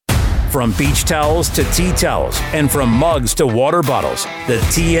From beach towels to tea towels, and from mugs to water bottles, the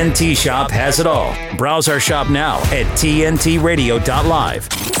TNT Shop has it all. Browse our shop now at tntradio.live.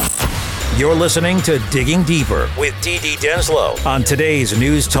 You're listening to Digging Deeper with DD Denslow on today's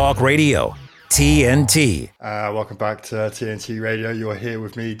News Talk Radio, TNT. Welcome back to TNT Radio. You're here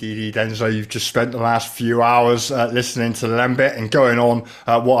with me, DD Denslow. You've just spent the last few hours listening to Lembit and going on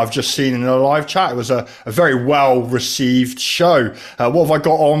what I've just seen in the live chat. It was a very well-received show. What have I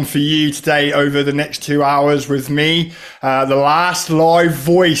got on for you today over the next 2 hours with me? The last live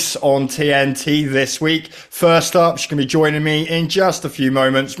voice on TNT this week. First up, she's going to be joining me in just a few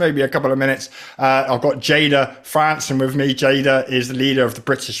moments, maybe a couple of minutes. I've got Jayda Fransen with me. Jayda is the leader of the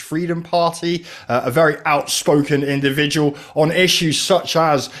British Freedom Party, a very outspoken individual on issues such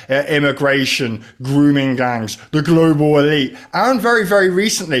as immigration, grooming gangs, the global elite, and very, very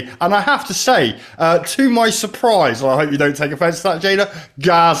recently, and I have to say, to my surprise, and I hope you don't take offense to that, Jayda,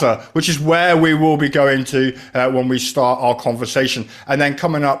 Gaza, which is where we will be going to when we start our conversation. And then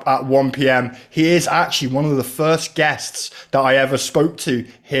coming up at 1 p.m, he is actually one of the first guests that I ever spoke to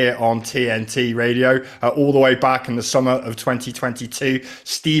here on TNT Radio, all the way back in the summer of 2022.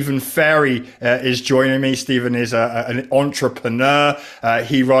 Stephen Ferry is joining me. Stephen is an entrepreneur.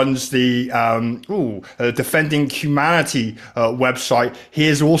 He runs the Defending Humanity website. He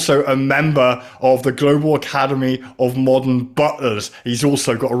is also a member of the Global Academy of Modern Butlers. He's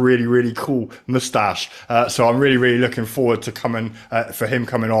also got a really, really cool mustache. So I'm really, really looking forward to for him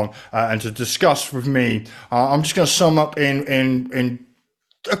coming on and to discuss with me. I'm just going to sum up in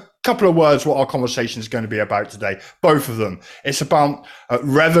a couple of words what our conversation is going to be about today. Both of them. It's about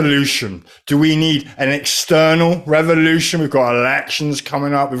revolution. Do we need an external revolution? We've got elections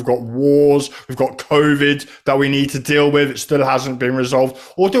coming up. We've got wars. We've got COVID that we need to deal with. It still hasn't been resolved.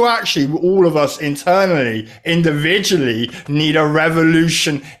 Or do actually all of us internally, individually, need a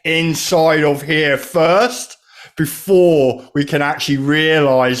revolution inside of here first, before we can actually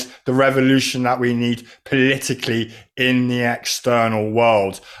realize the revolution that we need politically in the external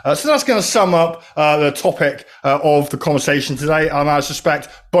world? So that's going to sum up the topic of the conversation today. And I suspect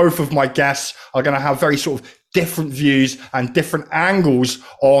both of my guests are going to have very sort of different views and different angles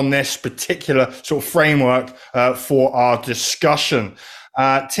on this particular sort of framework for our discussion.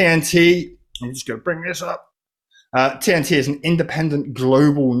 TNT, I'm just going to bring this up. TNT is an independent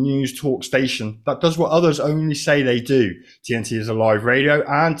global news talk station that does what others only say they do. TNT is a live radio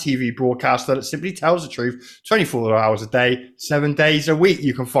and TV broadcaster that simply tells the truth 24 hours a day, 7 days a week.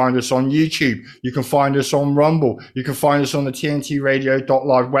 You can find us on YouTube. You can find us on Rumble. You can find us on the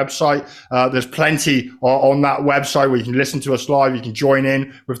tntradio.live website. There's plenty on that website where you can listen to us live. You can join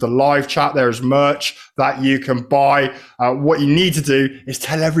in with the live chat. There is merch that you can buy. What you need to do is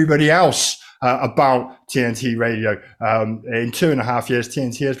tell everybody else about TNT Radio. In 2.5 years,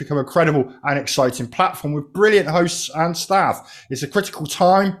 TNT has become a credible and exciting platform with brilliant hosts and staff. It's a critical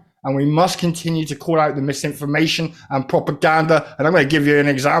time, and we must continue to call out the misinformation and propaganda. And I'm going to give you an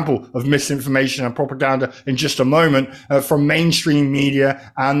example of misinformation and propaganda in just a moment from mainstream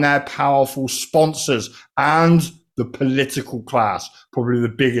media and their powerful sponsors and the political class, probably the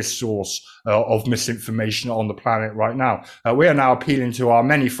biggest source of misinformation on the planet right now. We are now appealing to our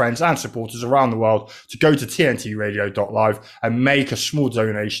many friends and supporters around the world to go to tntradio.live and make a small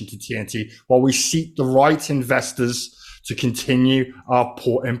donation to TNT while we seek the right investors to continue our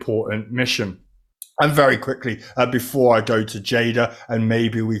important mission. And very quickly, before I go to Jayda, and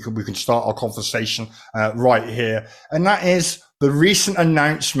maybe we can start our conversation right here, and that is the recent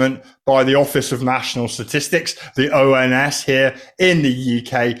announcement by the Office of National Statistics, the ONS here in the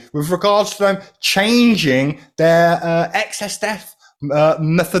UK, with regards to them changing their excess death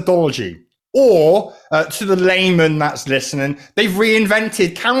methodology. Or to the layman that's listening, they've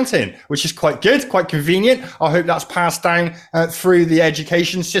reinvented counting, which is quite good, quite convenient. I hope that's passed down through the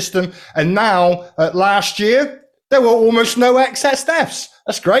education system. And now, last year, there were almost no excess deaths.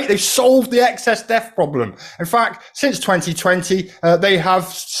 That's great. They've solved the excess death problem. In fact, since 2020, they have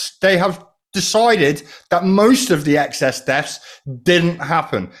decided that most of the excess deaths didn't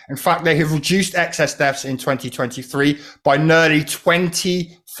happen. In fact, they have reduced excess deaths in 2023 by nearly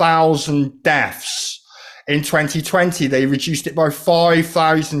 20,000 deaths. In 2020, they reduced it by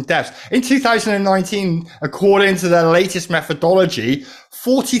 5,000 deaths. In 2019, according to their latest methodology,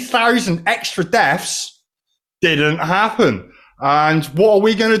 40,000 extra deaths didn't happen. And what are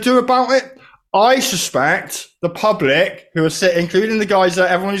we going to do about it? I suspect the public who are sitting, including the guys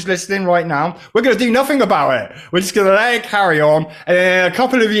that everyone who's listening right now, we're going to do nothing about it. We're just going to let it carry on. And in a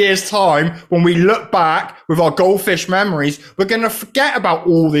couple of years' time, when we look back with our goldfish memories, we're going to forget about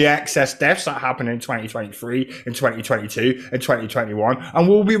all the excess deaths that happened in 2023, in 2022, and 2021. And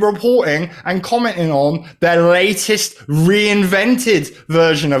we'll be reporting and commenting on their latest reinvented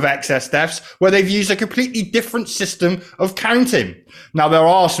version of excess deaths, where they've used a completely different system of counting. Now, there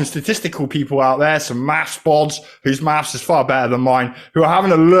are some statistical people out there, some maths bods, whose maths is far better than mine, who are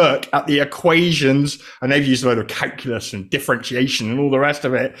having a look at the equations, and they've used a load of calculus and differentiation and all the rest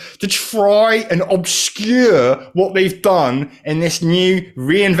of it to try and obscure what they've done in this new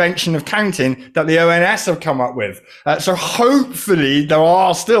reinvention of counting that the ONS have come up with. So hopefully there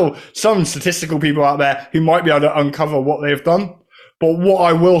are still some statistical people out there who might be able to uncover what they've done. But what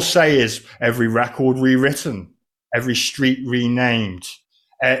I will say is every record rewritten, every street renamed,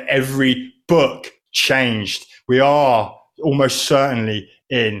 every book changed. We are almost certainly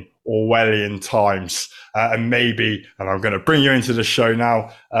in Orwellian times. And I'm going to bring you into the show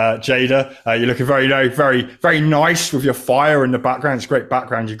now, Jayda. You're looking very, very, very nice with your fire in the background. It's a great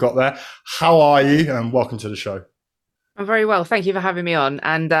background you've got there. How are you? And welcome to the show. I'm very well. Thank you for having me on.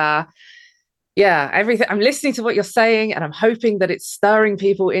 And everything. I'm listening to what you're saying, and I'm hoping that it's stirring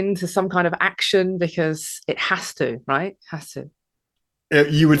people into some kind of action, because it has to, right? It has to.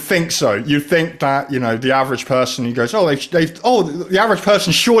 You would think so. You'd think that, the average person who goes, the average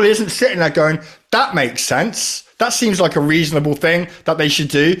person surely isn't sitting there going, that makes sense. That seems like a reasonable thing that they should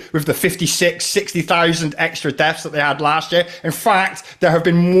do with the 60,000 extra deaths that they had last year. In fact, there have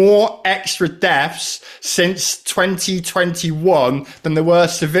been more extra deaths since 2021 than there were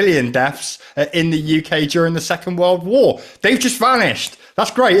civilian deaths in the UK during the Second World War. They've just vanished.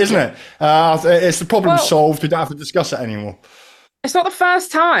 That's great, isn't it? It's the problem solved. We don't have to discuss it anymore. It's not the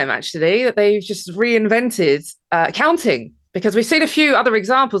first time, actually, that they've just reinvented counting, because we've seen a few other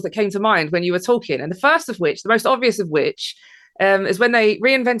examples that came to mind when you were talking. And the most obvious of which, is when they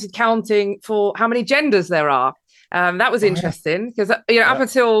reinvented counting for how many genders there are. That was interesting, because up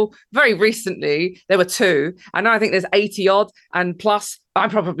until very recently, there were 2. And now I think there's 80 odd. And plus,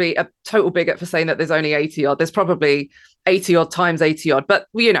 I'm probably a total bigot for saying that there's only 80 odd. There's probably 80 odd times 80 odd. But,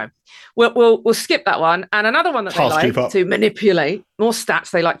 we'll skip that one. And another one that they like to manipulate, more stats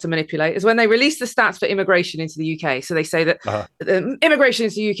they like to manipulate, is when they release the stats for immigration into the UK. So they say that immigration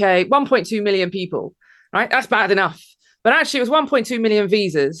into the UK, 1.2 million people, right? That's bad enough. But actually, it was 1.2 million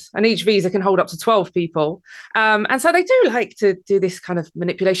visas, and each visa can hold up to 12 people. And so they do like to do this kind of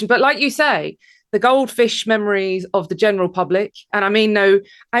manipulation. But like you say, the goldfish memories of the general public, and I mean no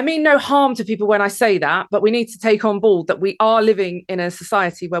harm to people when I say that, but we need to take on board that we are living in a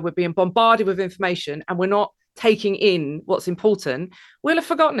society where we're being bombarded with information and we're not taking in what's important. We'll have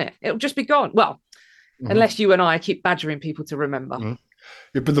forgotten it. It'll just be gone. Well, unless you and I keep badgering people to remember.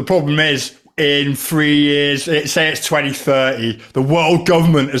 Yeah, but the problem is, in 3 years, say it's 2030, the world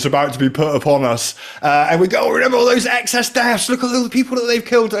government is about to be put upon us. And we go, remember all those excess deaths? Look at all the people that they've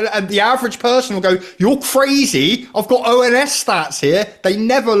killed. And the average person will go, you're crazy. I've got ONS stats here. They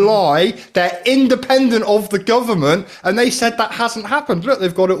never lie. They're independent of the government. And they said that hasn't happened. Look,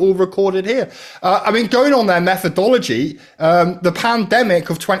 they've got it all recorded here. Going on their methodology, the pandemic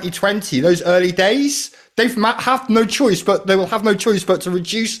of 2020, those early days, they will have no choice but to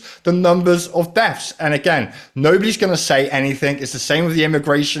reduce the numbers of deaths. And again, nobody's going to say anything. It's the same with the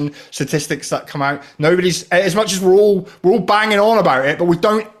immigration statistics that come out. As much as we're all banging on about it, but we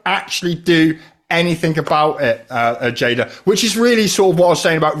don't actually do anything about it, Jayda, which is really sort of what I was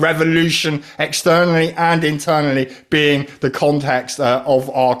saying about revolution externally and internally being the context of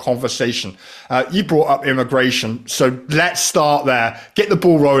our conversation. You brought up immigration, so let's start there. Get the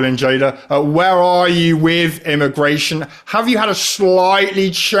ball rolling, Jayda. Where are you with immigration? Have you had a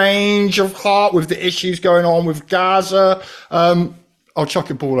slightly change of heart with the issues going on with Gaza? I'll chuck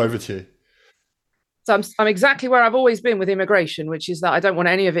the ball over to you. So I'm exactly where I've always been with immigration, which is that I don't want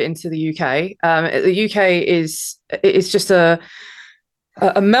any of it into the UK. The UK is just a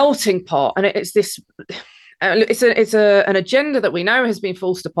melting pot, and it's an agenda that we know has been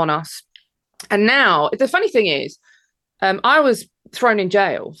forced upon us. And now the funny thing is, I was thrown in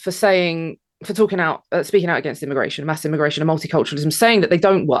jail for speaking out against immigration, mass immigration, and multiculturalism, saying that they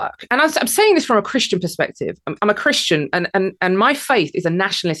don't work. And I'm saying this from a Christian perspective. I'm a Christian, and my faith is a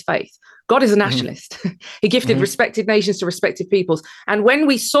nationalist faith. God is a nationalist. He gifted respected nations to respected peoples. And when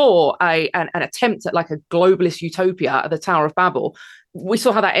we saw an attempt at like a globalist utopia at the Tower of Babel, we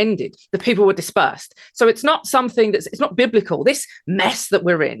saw how that ended. The people were dispersed. So it's not something it's not biblical. This mess that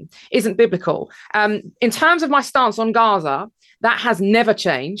we're in isn't biblical. In terms of my stance on Gaza, that has never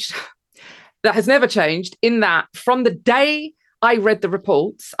changed. that has never changed, in that from the day I read the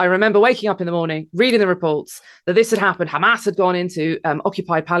reports, I remember waking up in the morning, reading the reports that this had happened. Hamas had gone into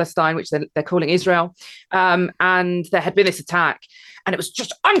occupied Palestine, which they're calling Israel. And there had been this attack, and it was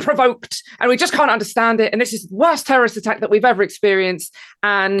just unprovoked, and we just can't understand it. And this is the worst terrorist attack that we've ever experienced.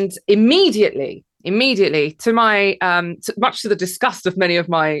 And immediately, to my much to the disgust of many of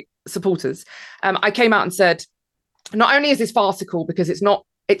my supporters, I came out and said, not only is this farcical, because it's not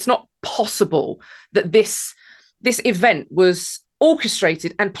possible that this event was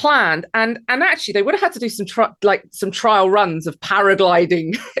orchestrated and planned, and actually they would have had to do some trial runs of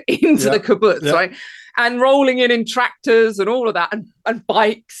paragliding into the kibbutz, right, and rolling in tractors and all of that, and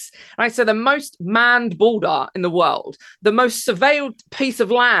bikes, right? So the most manned border in the world, the most surveilled piece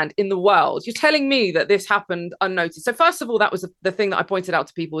of land in the world. You're telling me that this happened unnoticed? So first of all, that was the thing that I pointed out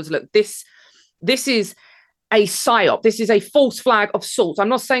to people, is, look, this is a psyop. This is a false flag of sorts. I'm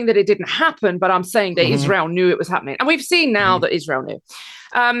not saying that it didn't happen, but I'm saying that Israel knew it was happening. And we've seen now that Israel knew.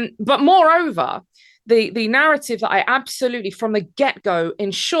 But moreover, the narrative that I absolutely, from the get-go,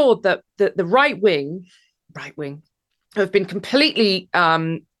 ensured that the right wing have been completely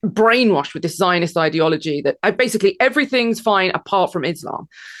brainwashed with this Zionist ideology, that basically everything's fine apart from Islam.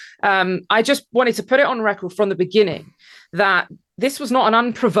 I just wanted to put it on record from the beginning that this was not an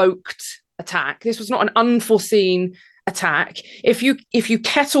unprovoked attack. This was not an unforeseen attack. If you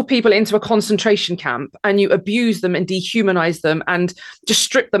kettle people into a concentration camp and you abuse them and dehumanize them and just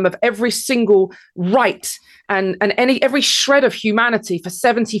strip them of every single right and every shred of humanity for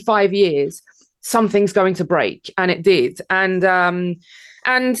 75 years, something's going to break, and it did. And I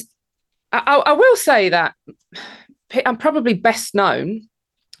will say that I'm probably best known,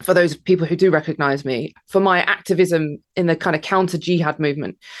 for those people who do recognize me, for my activism in the kind of counter-jihad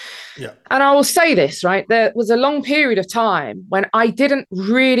movement. Yeah. And I will say this, right? There was a long period of time when I didn't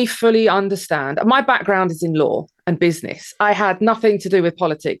really fully understand. My background is in law and business. I had nothing to do with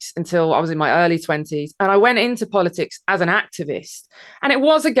politics until I was in my early 20s. And I went into politics as an activist. And it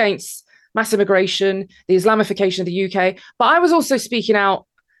was against mass immigration, the Islamification of the UK. But I was also speaking out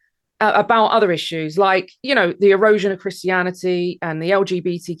about other issues, like, the erosion of Christianity and the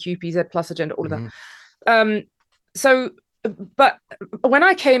LGBTQPZ plus agenda, all of that. But when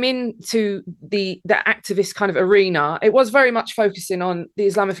I came into the activist kind of arena, it was very much focusing on the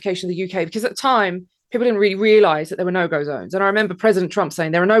Islamification of the UK, because at the time, people didn't really realize that there were no-go zones. And I remember President Trump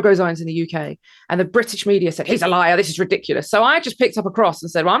saying there are no-go zones in the UK. And the British media said, he's a liar, this is ridiculous. So I just picked up a cross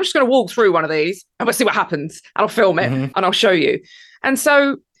and said, well, I'm just going to walk through one of these and we'll see what happens. And I'll film it and I'll show you. And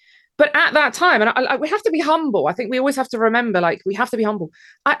so, but at that time, and we have to be humble. I think we always have to remember, we have to be humble.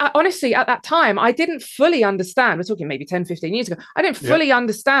 I honestly, at that time, I didn't fully understand. We're talking maybe 10, 15 years ago. I didn't fully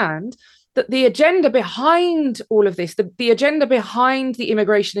understand that the agenda behind all of this, the agenda behind the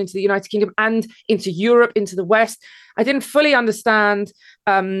immigration into the United Kingdom and into Europe, into the West, I didn't fully understand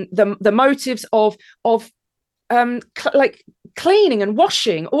the motives of cleaning and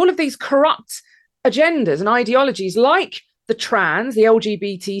washing all of these corrupt agendas and ideologies, like the trans, the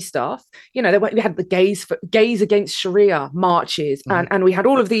LGBT stuff. We had the gays against Sharia marches, and we had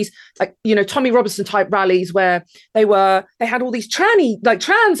all of these, Tommy Robinson type rallies where they had all these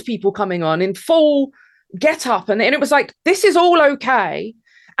trans people coming on in full get up, and it was like, this is all okay,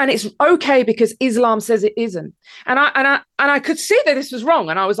 and it's okay because Islam says it isn't. And I could see that this was wrong,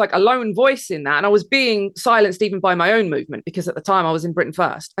 and I was like a lone voice in that, and I was being silenced even by my own movement, because at the time I was in Britain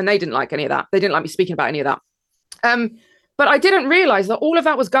First, and they didn't like any of that. They didn't like me speaking about any of that. But I didn't realize that all of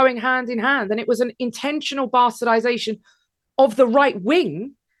that was going hand in hand, and it was an intentional bastardization of the right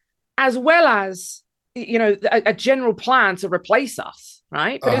wing, as well as, a general plan to replace us,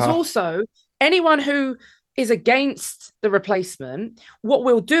 right? But it's also anyone who is against the replacement. What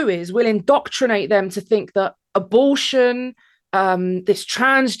we'll do is we'll indoctrinate them to think that abortion, this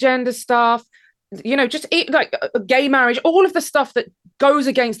transgender stuff, just gay marriage, all of the stuff that goes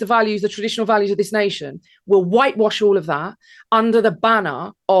against the traditional values of this nation, will whitewash all of that under the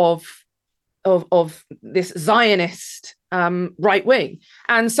banner of this Zionist right wing.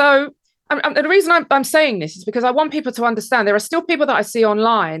 And so the reason I'm saying this is because I want people to understand there are still people that I see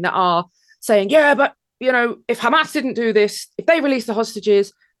online that are saying, yeah, but if Hamas didn't do this, if they release the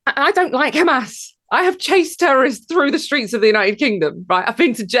hostages, I don't like Hamas. I have chased terrorists through the streets of the United Kingdom, right? I've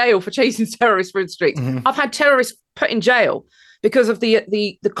been to jail for chasing terrorists through the streets. I've had terrorists put in jail because of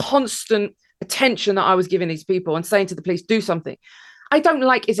the constant attention that I was giving these people and saying to the police, do something. I don't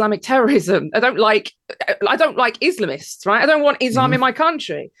like Islamic terrorism. I don't like Islamists, right? I don't want Islam in my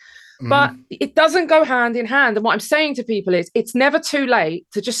country. But it doesn't go hand in hand. And what I'm saying to people is, it's never too late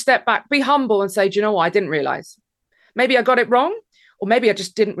to just step back, be humble and say, do you know what? I didn't realize. Maybe I got it wrong. or maybe I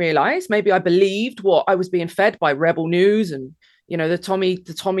just didn't realize. Maybe I believed what I was being fed by Rebel News and, the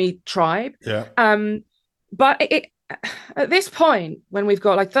Tommy tribe. Yeah. But at this point, when we've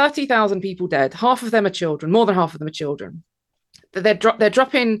got like 30,000 people dead, half of them are children, more than half of them are children. They're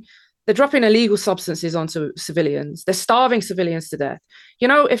dropping illegal substances onto civilians. They're starving civilians to death.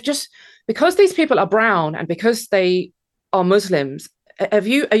 Because these people are brown and because they are Muslims, are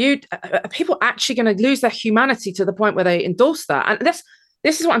people actually going to lose their humanity to the point where they endorse that? And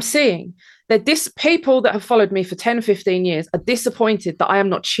this is what I'm seeing. People that have followed me for 10, 15 years are disappointed that I am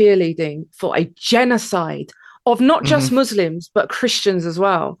not cheerleading for a genocide of not just Muslims, but Christians as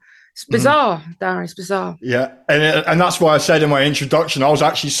well. It's bizarre, Darren. It's bizarre. Yeah, and that's why I said in my introduction, I was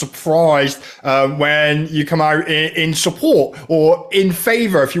actually surprised when you come out in support or in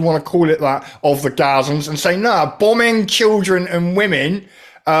favour, if you want to call it that, of the Gazans and say, no, bombing children and women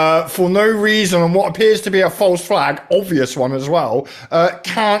for no reason and what appears to be a false flag, obvious one as well,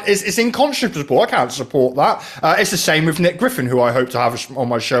 it's inconscionable. I can't support that. It's the same with Nick Griffin, who I hope to have on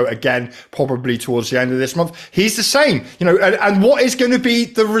my show again, probably towards the end of this month. He's the same, and what is going to be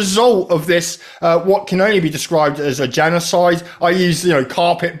the result of this, what can only be described as a genocide? I use,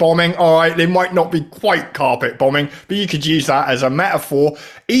 carpet bombing. All right, they might not be quite carpet bombing, but you could use that as a metaphor.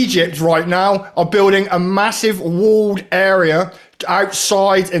 Egypt right now are building a massive walled area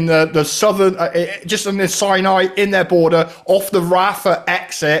outside in the southern, just on the Sinai, in their border, off the Rafah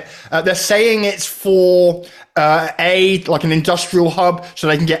exit. They're saying it's for aid, like an industrial hub, so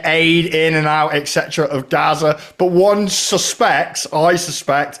they can get aid in and out, etc., of Gaza. But I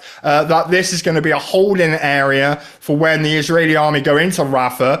suspect, that this is going to be a holding area for when the Israeli army go into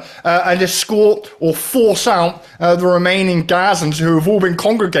Rafah and escort or force out the remaining Gazans who have all been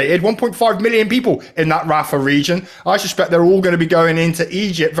congregated, 1.5 million people in that Rafah region. I suspect they're all going to be going into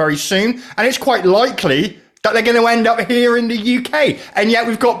Egypt very soon, and it's quite likely that they're going to end up here in the UK. And yet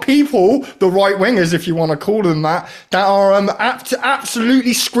we've got people, the right-wingers, if you want to call them that are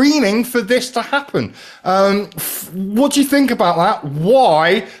absolutely screaming for this to happen. What do you think about that?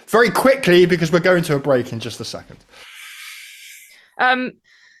 Why? Very quickly, because we're going to a break in just a second.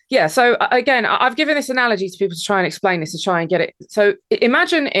 Yeah, so again, I've given this analogy to people to try and explain this, to try and get it. So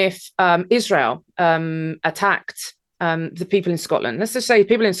imagine if Israel attacked the people in Scotland. Let's just say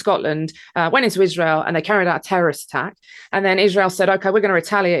people in Scotland went into Israel and they carried out a terrorist attack. And then Israel said, okay, we're going to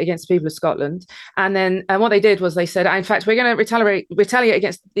retaliate against the people of Scotland. And then what they did was they said, in fact, we're going to retaliate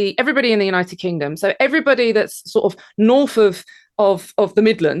against everybody in the United Kingdom. So everybody that's sort of north of the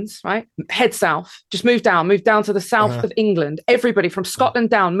Midlands, right? Head south, just move down to the south of England. Everybody from Scotland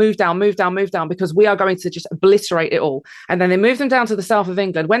down, move down, because we are going to just obliterate it all. And then they move them down to the south of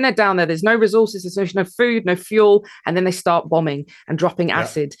England. When they're down there, there's no resources, there's no food, no fuel. And then they start bombing and dropping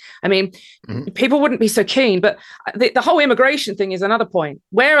acid. I mean, people wouldn't be so keen, but the whole immigration thing is another point.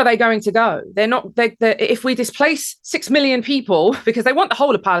 Where are they going to go? If we displace 6 million people, because they want the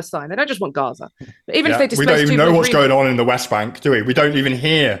whole of Palestine, they don't just want Gaza. But even if they displace, we don't even know what's going on in the West Bank, do we? We don't even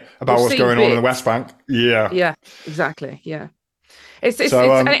hear about what's going on in the West Bank. Yeah, exactly. Yeah, and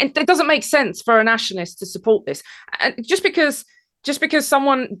it doesn't make sense for a nationalist to support this. And just because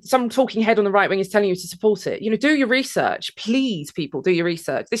some talking head on the right wing is telling you to support it, do your research, please. People, do your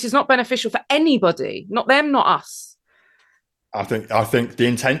research. This is not beneficial for anybody, not them, not us. I think the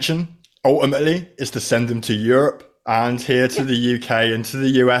intention ultimately is to send them to Europe and here to the UK and to the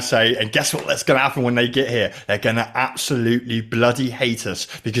USA. And guess what's going to happen when they get here? They're going to absolutely bloody hate us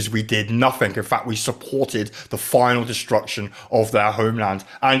because we did nothing. In fact, we supported the final destruction of their homeland.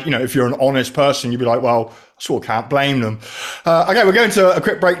 And, if you're an honest person, you'd be like, well, I sort of can't blame them. Okay, we're going to a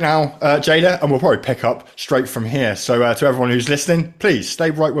quick break now, Jayda, and we'll probably pick up straight from here. So to everyone who's listening, please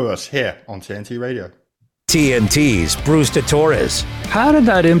stay right with us here on TNT Radio. TNT's Bruce Torres. How did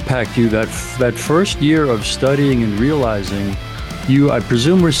that impact you, that first year of studying and realizing I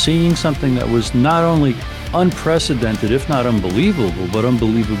presume, were seeing something that was not only unprecedented, if not unbelievable, but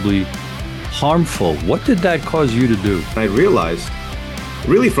unbelievably harmful? What did that cause you to do? I realized,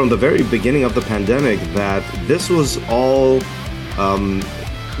 really from the very beginning of the pandemic, that this was all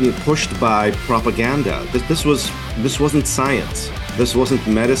pushed by propaganda. This wasn't science. This wasn't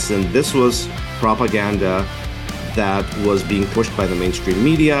medicine. This was propaganda that was being pushed by the mainstream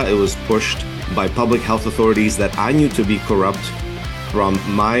media. It was pushed by public health authorities that I knew to be corrupt from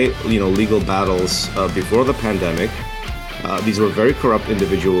my legal battles before the pandemic. These were very corrupt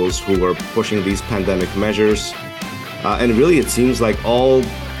individuals who were pushing these pandemic measures. And really, it seems like all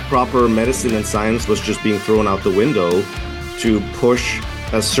proper medicine and science was just being thrown out the window to push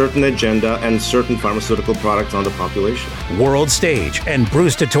a certain agenda and certain pharmaceutical products on the population. World Stage and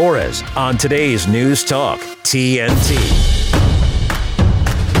Bruce Torres on today's News Talk, TNT.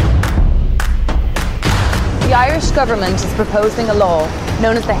 The Irish government is proposing a law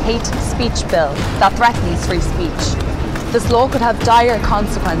known as the Hate Speech Bill that threatens free speech. This law could have dire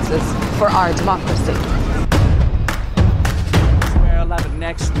consequences for our democracy. I'll have it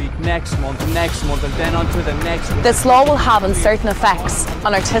next week, next month, and then on to the next week. This law will have uncertain effects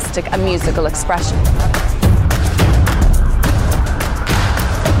on artistic and musical expression.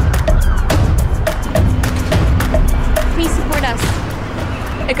 Please support us.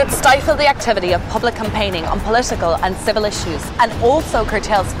 It could stifle the activity of public campaigning on political and civil issues and also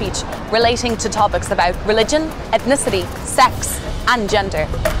curtail speech relating to topics about religion, ethnicity, sex, and gender.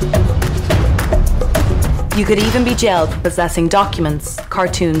 You could even be jailed for possessing documents,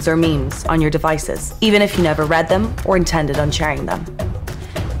 cartoons, or memes on your devices, even if you never read them or intended on sharing them.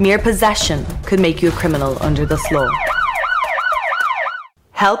 Mere possession could make you a criminal under this law.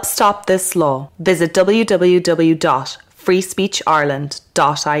 Help stop this law. Visit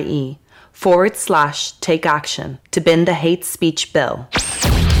www.freespeechireland.ie/take action to bin the hate speech bill.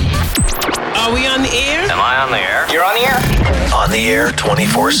 Are we on the air? Am I on the air? You're on the air? On the air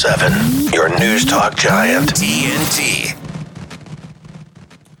 24/7. Your news talk giant. TNT.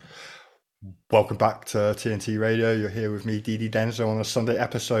 Welcome back to TNT Radio. You're here with me, Denslow, on a Sunday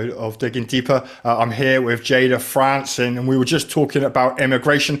episode of Digging Deeper. I'm here with Jayda Fransen, and we were just talking about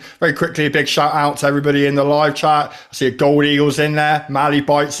immigration. Very quickly, a big shout out to everybody in the live chat. I see a Gold Eagle's in there. Mally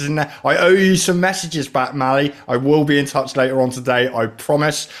Bites is in there. I owe you some messages back, Mally. I will be in touch later on today, I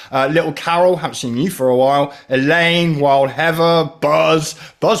promise. Little Carol, haven't seen you for a while. Elaine, Wild Heather, Buzz.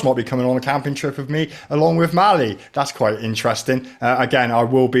 Buzz might be coming on a camping trip with me, along with Mally. That's quite interesting. Again, I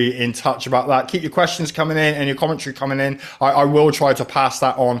will be in touch about that. Keep your questions coming in and your commentary coming in. I will try to pass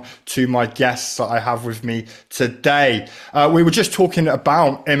that on to my guests that I have with me today. We were just talking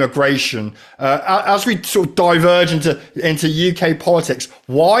about immigration. As we sort of diverge into UK politics,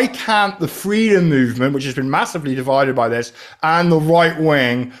 why can't the freedom movement, which has been massively divided by this, and the right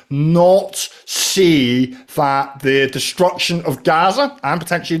wing not see that the destruction of Gaza and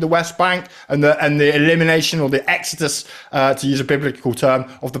potentially the West Bank and the elimination or the exodus, to use a biblical term,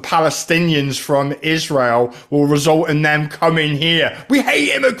 of the Palestinians from Israel will result in them coming here? We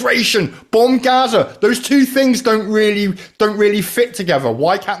hate immigration. Bomb Gaza. Those two things don't really fit together.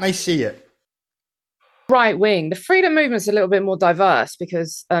 Why can't they see it? Right wing. The freedom movement's a little bit more diverse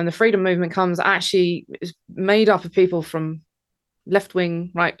because the freedom movement is made up of people from left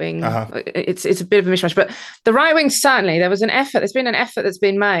wing, right wing. It's a bit of a mishmash, but the right wing, certainly there's been an effort that's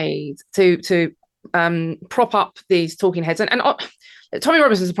been made to prop up these talking heads, and Tommy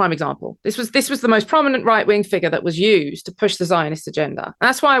Robinson is a prime example. This was the most prominent right wing figure that was used to push the Zionist agenda. And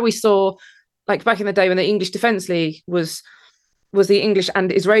that's why we saw, like back in the day when the English Defence League was the English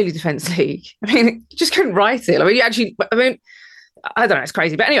and Israeli Defence League. I mean, you just couldn't write it. I don't know, it's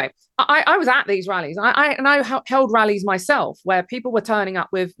crazy. But anyway, I was at these rallies. I held rallies myself where people were turning up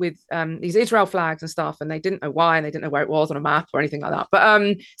with these Israel flags and stuff, and they didn't know why, and they didn't know where it was on a map or anything like that.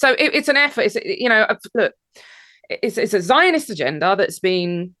 But so it's an effort. Look, it's a Zionist agenda that's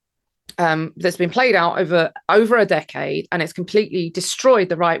been played out over a decade, and it's completely destroyed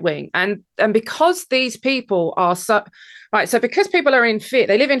the right wing. And because these people are because people are in fear,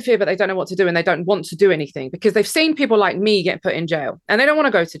 they live in fear, but they don't know what to do, and they don't want to do anything because they've seen people like me get put in jail, and they don't want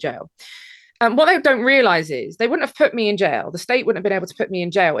to go to jail. What they don't realize is they wouldn't have put me in jail. The state wouldn't have been able to put me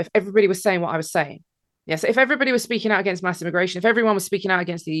in jail if everybody was saying what I was saying. Yes, if everybody was speaking out against mass immigration, if everyone was speaking out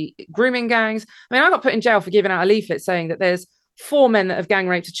against the grooming gangs. I mean, I got put in jail for giving out a leaflet saying that there's 4 men that have gang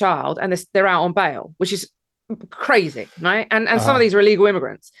raped a child and they're out on bail, which is crazy, right? And some of these are illegal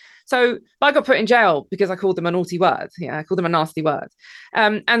immigrants. So I got put in jail because I called them a naughty word. Yeah, I called them a nasty word.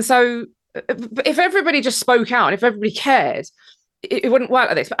 And so if everybody just spoke out and if everybody cared, it wouldn't work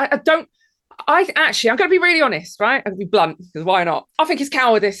like this. But I'm going to be really honest, right? I'm going to be blunt, because why not? I think it's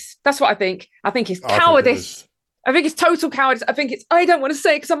cowardice. That's what I think. I think it's cowardice. I think it's total cowardice. I don't want to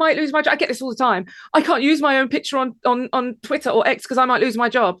say it because I might lose my job. I get this all the time. I can't use my own picture on Twitter or X because I might lose my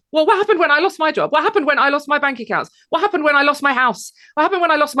job. Well, what happened when I lost my job? What happened when I lost my bank accounts? What happened when I lost my house? What happened when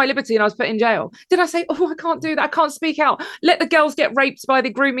I lost my liberty and I was put in jail? Did I say, I can't do that. I can't speak out. Let the girls get raped by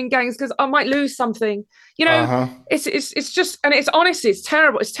the grooming gangs because I might lose something. It's just, and it's honestly, it's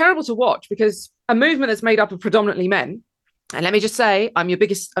terrible. It's terrible to watch because a movement that's made up of predominantly men. And let me just say, I'm your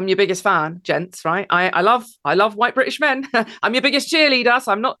biggest fan, gents, right? I love white British men. I'm your biggest cheerleader,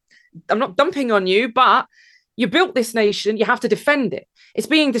 so I'm not dumping on you, but you built this nation, you have to defend it. It's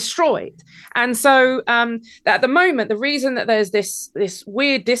being destroyed. And so at the moment, the reason that there's this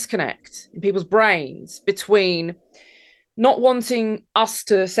weird disconnect in people's brains between not wanting us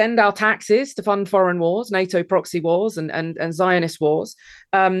to send our taxes to fund foreign wars, NATO proxy wars and Zionist wars,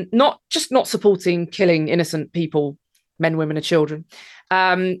 not supporting killing innocent people, men, women and children,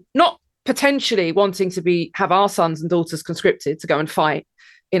 not potentially wanting to have our sons and daughters conscripted to go and fight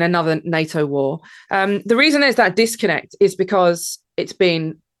in another NATO war. The reason there's that disconnect is because it's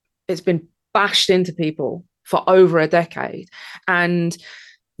been bashed into people for over a decade. And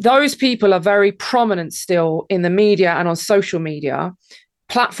those people are very prominent still in the media and on social media.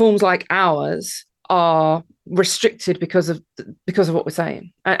 Platforms like ours are restricted because of what we're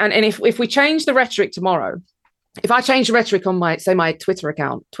saying. And if we change the rhetoric tomorrow, if I change the rhetoric on my Twitter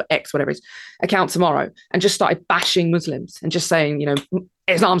account, X, whatever it is, account tomorrow, and just started bashing Muslims and just saying,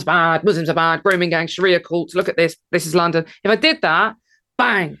 Islam's bad, Muslims are bad, grooming gangs, Sharia cults, look at this is London. If I did that,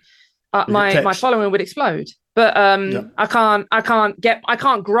 bang, my following would explode. But I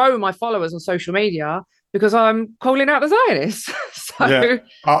can't grow my followers on social media because I'm calling out the Zionists.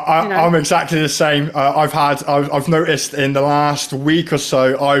 I'm exactly the same. I've noticed in the last week or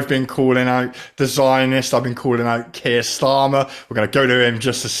so, I've been calling out the Zionists. I've been calling out Keir Starmer. We're going to go to him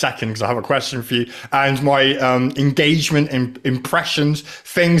just a second because I have a question for you. And my engagement in impressions,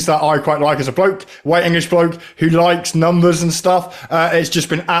 things that I quite like as a bloke, white English bloke who likes numbers and stuff, it's just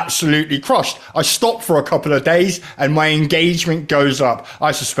been absolutely crushed. I stop for a couple of days and my engagement goes up.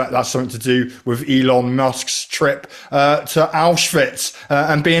 I suspect that's something to do with Elon Musk's trip to Auschwitz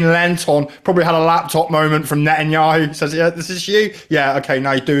and being lent on. Probably had a laptop moment from Netanyahu. Says, yeah, this is you. Yeah, okay,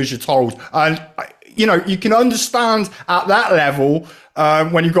 now you do as you're told. And, you can understand at that level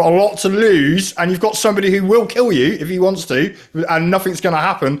when you've got a lot to lose and you've got somebody who will kill you if he wants to and nothing's going to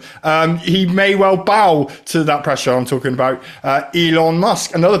happen. He may well bow to that pressure. I'm talking about Elon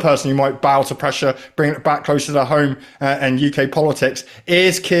Musk. Another person who might bow to pressure, bringing it back closer to home and UK politics,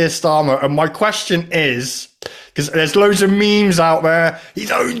 is Keir Starmer. And my question is, because there's loads of memes out there,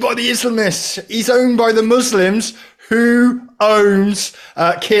 he's owned by the Islamists, he's owned by the Muslims. Who owns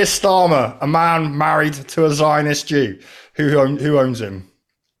Keir Starmer, a man married to a Zionist Jew? Who owns him?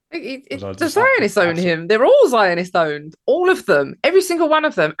 The Zionists own him. They're all Zionist owned, all of them, every single one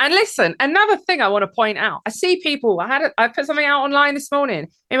of them. And listen, another thing I want to point out, I see people, I put something out online this morning.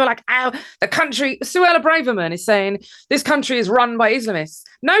 People are like, the country, Suella Braverman is saying this country is run by Islamists.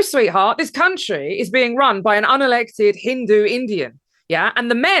 No, sweetheart, this country is being run by an unelected Hindu Indian. Yeah,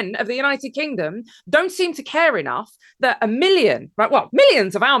 and the men of the United Kingdom don't seem to care enough that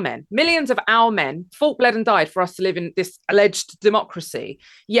millions of our men fought, bled and died for us to live in this alleged democracy.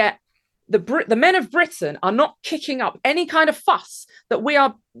 Yet the men of Britain are not kicking up any kind of fuss that we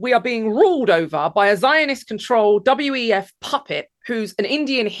are being ruled over by a Zionist-controlled WEF puppet who's an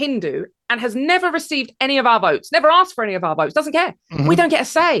Indian Hindu and has never received any of our votes, never asked for any of our votes, doesn't care. Mm-hmm. We don't get a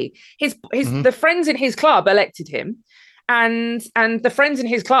say. The friends in his club elected him. And the friends in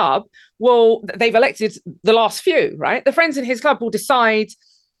his club they've elected the last few, right? The friends in his club will decide,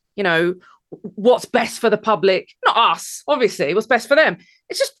 what's best for the public, not us, obviously, what's best for them.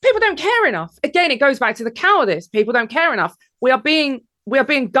 It's just people don't care enough. Again, it goes back to the cowardice. People don't care enough. We are being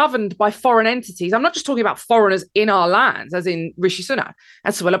governed by foreign entities. I'm not just talking about foreigners in our lands, as in Rishi Sunak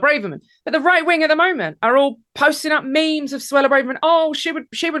and Suella Braverman, but the right wing at the moment are all posting up memes of Suella Braverman. Oh, she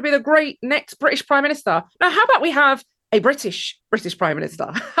would be the great next British Prime Minister. Now, how about we have a British Prime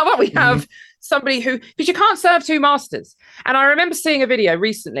Minister? How about we have somebody because you can't serve two masters. And I remember seeing a video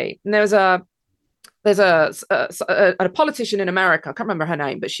recently, and there's a politician in America, I can't remember her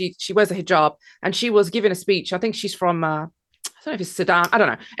name, but she wears a hijab, and she was giving a speech. I think she's from I don't know if it's Sudan. I don't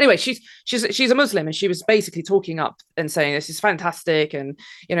know. Anyway, she's a Muslim, and she was basically talking up and saying this is fantastic, and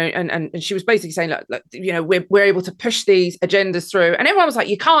and she was basically saying, look, we're able to push these agendas through, and everyone was like,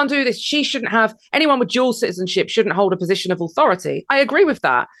 you can't do this. She shouldn't have, anyone with dual citizenship shouldn't hold a position of authority. I agree with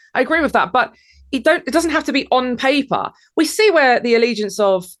that, but it doesn't have to be on paper. We see where the allegiance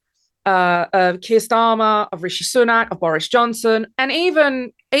of Keir Starmer, of Rishi Sunak, of Boris Johnson, and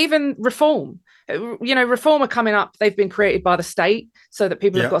even Reform. Reform are coming up. They've been created by the state so that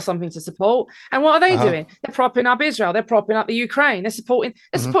people have got something to support. And what are they doing? They're propping up Israel. They're propping up the Ukraine. They're supporting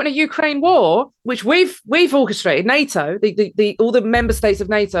a Ukraine war, which we've orchestrated. NATO, all the member states of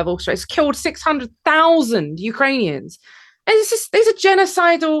NATO have orchestrated. It's killed 600,000 Ukrainians. And these are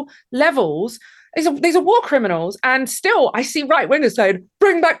genocidal levels. These are war criminals. And still, I see right wingers saying,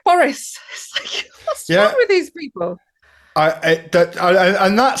 "Bring back Boris." It's like, what's wrong with these people?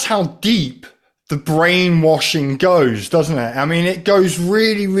 And that's how deep the brainwashing goes, doesn't it? I mean, it goes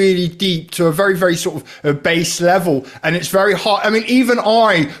really, really deep to a very, very sort of a base level. And it's very hard. I mean, even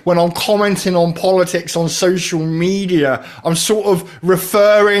when I'm commenting on politics on social media, I'm sort of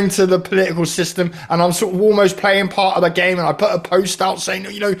referring to the political system and I'm sort of almost playing part of the game. And I put a post out saying,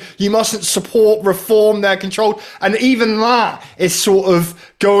 you mustn't support reform, they're controlled. And even that is sort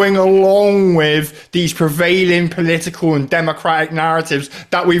of going along with these prevailing political and democratic narratives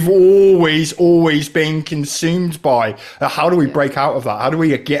that we've always been consumed by. How do we break out of that? How do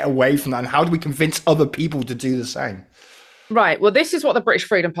we get away from that? And how do we convince other people to do the same? Right. Well, this is what the British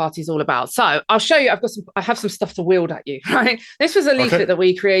Freedom Party is all about. So I'll show you. I have some stuff to wield at you. Right. This was a leaflet that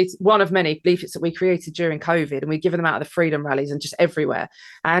we created, one of many leaflets that we created during COVID, and we've given them out at the freedom rallies and just everywhere.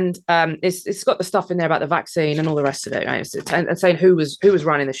 And it's got the stuff in there about the vaccine and all the rest of it. Right? And saying who was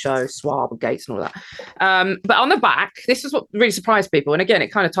running the show, Swab, Gates, and all that. But on the back, this is what really surprised people. And again,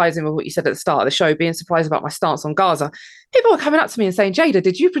 it kind of ties in with what you said at the start of the show, being surprised about my stance on Gaza. People were coming up to me and saying, Jayda,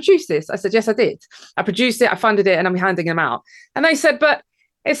 did you produce this? I said, yes, I did. I produced it, I funded it, and I'm handing them out. And they said, but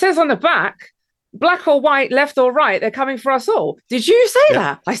it says on the back, black or white, left or right, they're coming for us all. Did you say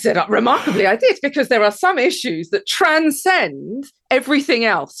that? I said, remarkably, I did, because there are some issues that transcend everything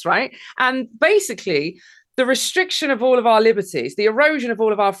else, right? And basically, the restriction of all of our liberties, the erosion of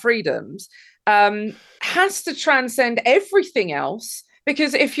all of our freedoms, has to transcend everything else.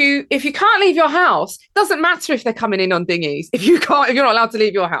 Because if you can't leave your house, it doesn't matter if they're coming in on dinghies. If you're not allowed to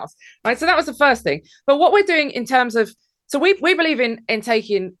leave your house, right? So that was the first thing. But what we're doing in terms of, so we believe in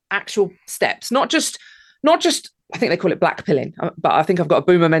taking actual steps, not just. I think they call it black pilling, but I think I've got a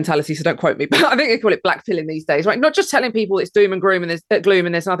boomer mentality, so don't quote me. But I think they call it black pilling these days, right? Not just telling people it's doom and gloom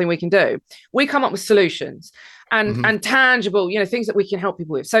and there's nothing we can do. We come up with solutions and tangible, things that we can help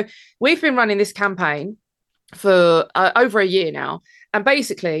people with. So we've been running this campaign for over a year now. And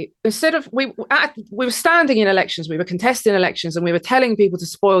basically, instead of we were standing in elections, we were contesting elections, and we were telling people to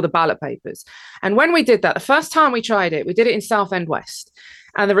spoil the ballot papers. And when we did that, the first time we tried it, we did it in Southend West.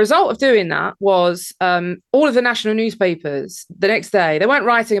 And the result of doing that was all of the national newspapers the next day, they weren't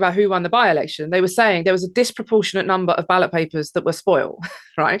writing about who won the by-election. They were saying there was a disproportionate number of ballot papers that were spoiled,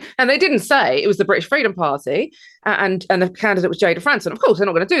 right? And they didn't say it was the British Freedom Party and the candidate was Jayda Fransen. Of course, they're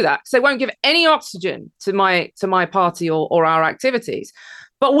not going to do that because they won't give any oxygen to my party or our activities.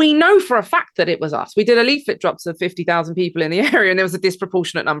 But we know for a fact that it was us. We did a leaflet drop to 50,000 people in the area, and there was a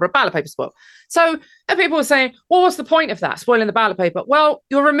disproportionate number of ballot papers spoiled. So people were saying, well, what's the point of that, spoiling the ballot paper? Well,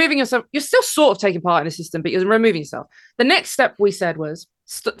 you're removing yourself. You're still sort of taking part in the system, but you're removing yourself. The next step we said was,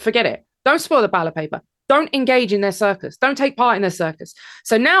 forget it. Don't spoil the ballot paper. Don't engage in their circus. Don't take part in their circus.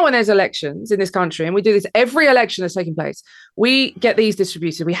 So now when there's elections in this country, and we do this every election that's taking place, we get these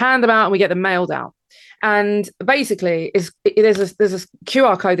distributed. We hand them out and we get them mailed out. And basically, there's a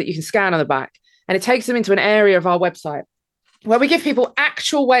QR code that you can scan on the back, and it takes them into an area of our website where we give people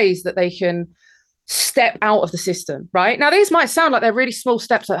actual ways that they can step out of the system, right? Now, these might sound like they're really small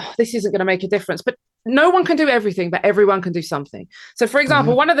steps, like, this isn't going to make a difference, but no one can do everything, but everyone can do something. So, for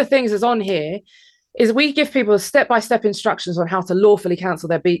example, one of the things that's on here is we give people step-by-step instructions on how to lawfully cancel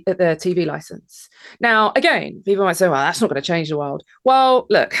their TV license. Now, again, people might say, well, that's not going to change the world. Well,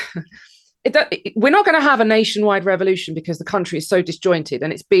 look... we're not going to have a nationwide revolution because the country is so disjointed,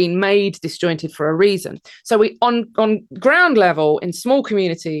 and it's being made disjointed for a reason. So we on ground level in small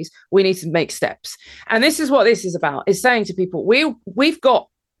communities, we need to make steps. And this is what this is about, is saying to people,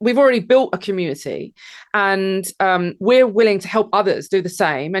 we've already built a community, and we're willing to help others do the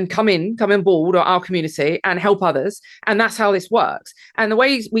same and come on board our community and help others. And that's how this works. And the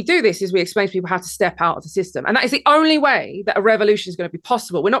way we do this is we explain to people how to step out of the system. And that is the only way that a revolution is going to be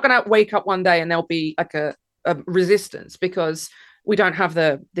possible. We're not going to wake up one day and there'll be like a resistance because we don't have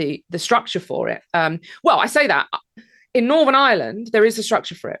the structure for it. Well, I say that in Northern Ireland, there is a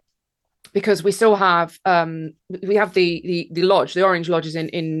structure for it, because we still have we have the lodge, the Orange Lodges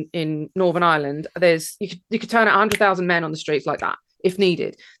in Northern Ireland. You could turn out 100,000 men on the streets like that if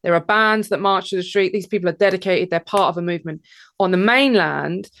needed. There are bands that march through the street. These people are dedicated. They're part of a movement. On the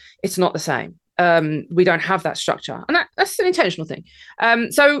mainland, it's not the same. We don't have that structure, and that's an intentional thing.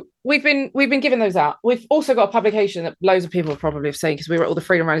 So we've been giving those out. We've also got a publication that loads of people probably have seen because we were at all the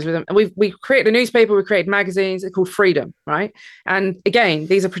freedom rallies with them. And we created a newspaper, we created magazines. They're called Freedom, right? And again,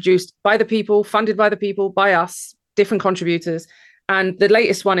 these are produced by the people, funded by the people, by us, different contributors. And the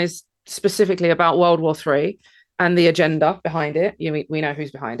latest one is specifically about World War III and the agenda behind it. We know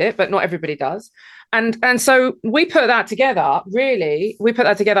who's behind it, but not everybody does. And so we put that together,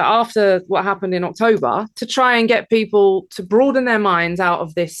 after what happened in October to try and get people to broaden their minds out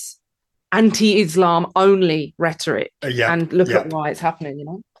of this anti-Islam only rhetoric and look at why it's happening,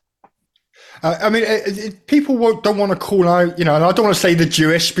 I mean, people don't want to call out, and I don't want to say the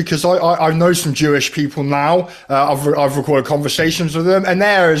Jewish, because I know some Jewish people now. I've recorded conversations with them, and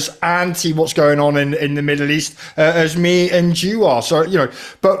they're as anti what's going on in the Middle East as me and you are. So,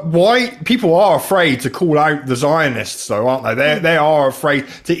 but why people are afraid to call out the Zionists, though, aren't they? They are afraid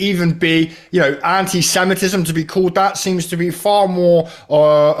to even be, anti-Semitism, to be called that seems to be far more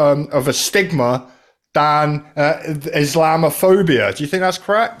of a stigma than Islamophobia. Do you think that's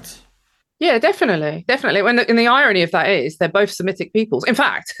correct? Yeah, definitely. And the irony of that is they're both Semitic peoples. In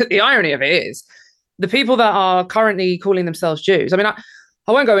fact, the irony of it is the people that are currently calling themselves Jews. I mean,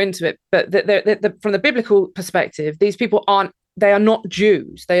 I won't go into it, but from the biblical perspective, these people they are not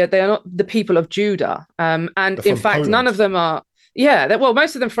Jews. They are not the people of Judah. And in fact, Poland. None of them are. Yeah,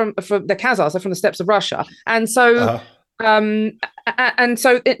 most of them from the Khazars are from the steppes of Russia. And so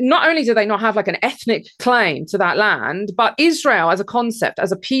not only do they not have like an ethnic claim to that land, but Israel as a concept,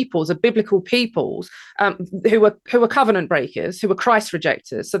 as a people, as a biblical peoples, who were covenant breakers, who were Christ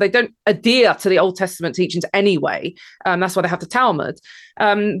rejectors. So they don't adhere to the Old Testament teachings anyway. That's why they have the Talmud.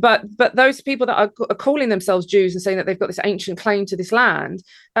 But those people that are calling themselves Jews and saying that they've got this ancient claim to this land,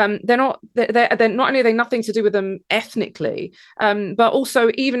 they're not only are they nothing to do with them ethnically, but also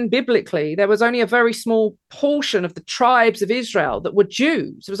even biblically, there was only a very small portion of the tribes of Israel that were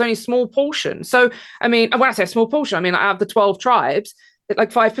Jews. It was only a small portion. So, I mean, when I say a small portion, I mean, out of the 12 tribes,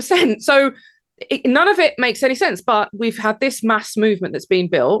 like 5%. So none of it makes any sense, but we've had this mass movement that's been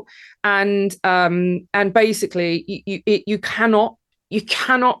built, and basically you cannot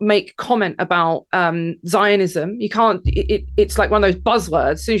make comment about Zionism. You can't. It's like one of those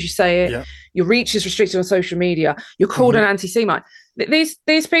buzzwords. As soon as you say it, your reach is restricted on social media. You're called an anti-Semite.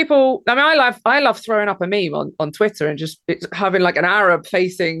 These people. I mean, I love throwing up a meme on Twitter and just having like an Arab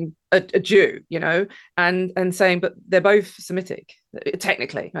facing a Jew, and saying, but they're both Semitic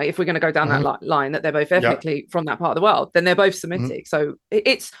technically. Right? If we're going to go down that line, that they're both ethnically from that part of the world, then they're both Semitic. So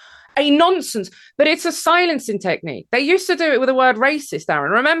it's a nonsense, but it's a silencing technique. They used to do it with the word racist,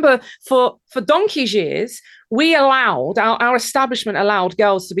 Aaron. Remember, for donkey's years, we allowed, our establishment allowed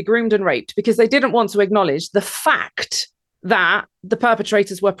girls to be groomed and raped because they didn't want to acknowledge the fact that the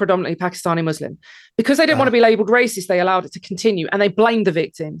perpetrators were predominantly Pakistani Muslim. Because they didn't want to be labelled racist, they allowed it to continue, and they blamed the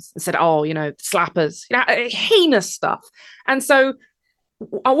victims and said, slappers, heinous stuff. And so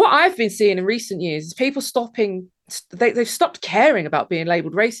what I've been seeing in recent years is people they've stopped caring about being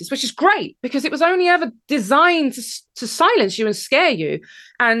labelled racist, which is great, because it was only ever designed to silence you and scare you.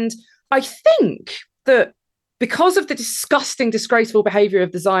 And I think that because of the disgusting, disgraceful behaviour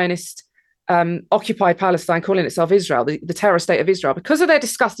of the Zionist occupied Palestine, calling itself Israel, the terror state of Israel, because of their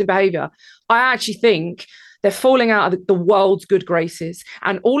disgusting behaviour, I actually think they're falling out of the world's good graces,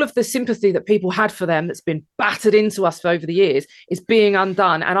 and all of the sympathy that people had for them that's been battered into us for over the years is being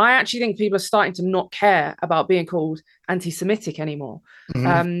undone. And I actually think people are starting to not care about being called anti-Semitic anymore,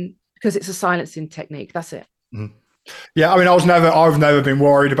 because it's a silencing technique. That's it. Yeah, I mean, I've never been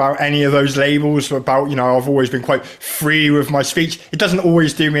worried about any of those labels. I've always been quite free with my speech. It doesn't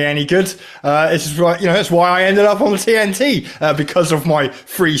always do me any good. It's why I ended up on the TNT, because of my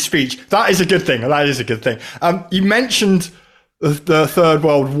free speech. That is a good thing. You mentioned the Third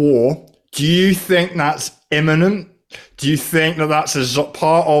World War. Do you think that's imminent? Do you think that that's a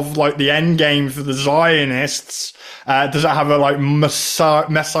part of like the end game for the Zionists? Does it have a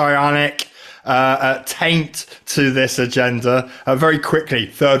messianic taint to this agenda? Very quickly,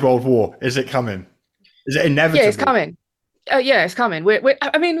 Third World War, is it coming? Is it inevitable? Yeah, it's coming. It's coming.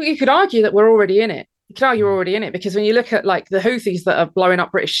 I mean, you could argue that we're already in it. You could argue we're already in it, because when you look at like the Houthis that are blowing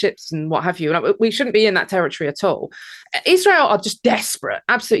up British ships and what have you, we shouldn't be in that territory at all. Israel are just desperate,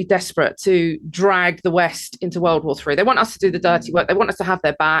 absolutely desperate to drag the West into World War III. They want us to do the dirty work. They want us to have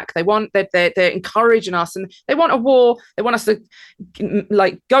their back. They're encouraging us, and they want a war. They want us to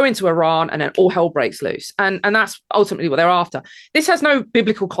like go into Iran, and then all hell breaks loose. And that's ultimately what they're after. This has no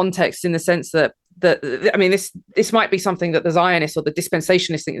biblical context in the sense that this might be something that the Zionists or the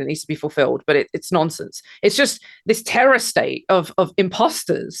dispensationalists think that needs to be fulfilled, but it's nonsense. It's just this terror state of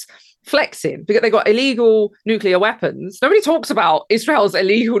imposters flexing because they got illegal nuclear weapons. Nobody talks about Israel's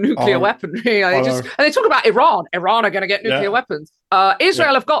illegal nuclear weaponry. And they talk about Iran. Iran are going to get nuclear weapons.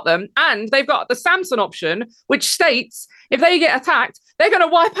 Israel have got them, and they've got the Samson option, which states if they get attacked, they're going to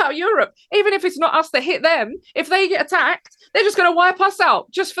wipe out Europe. Even if it's not us that hit them, if they get attacked, they're just going to wipe us out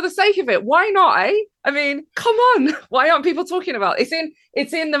just for the sake of it. Why not, eh? I mean, come on. Why aren't people talking about it?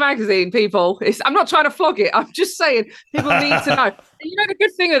 It's in the magazine, people. I'm not trying to flog it. I'm just saying people need to know. The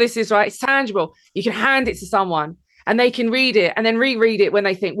good thing of this is, right, it's tangible. You can hand it to someone and they can read it and then reread it when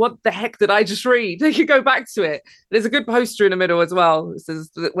they think, what the heck did I just read? They can go back to it. There's a good poster in the middle as well. It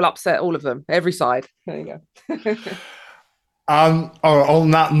says that will upset all of them, every side. There you go.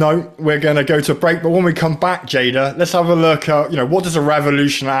 On that note, we're going to go to a break. But when we come back, Jayda, let's have a look at, what does a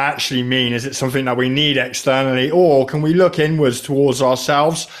revolution actually mean? Is it something that we need externally, or can we look inwards towards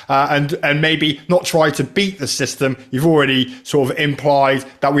ourselves and maybe not try to beat the system? You've already sort of implied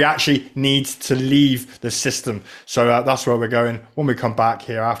that we actually need to leave the system. So that's where we're going when we come back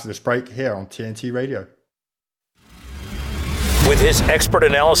here after this break here on TNT Radio. With his expert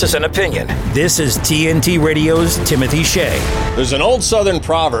analysis and opinion, this is TNT Radio's Timothy Shea. There's an old Southern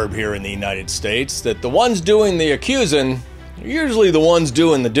proverb here in the United States that the ones doing the accusing are usually the ones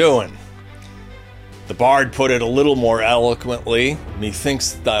doing the doing. The bard put it a little more eloquently,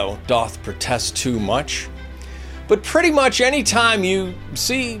 methinks thou doth protest too much. But pretty much any time you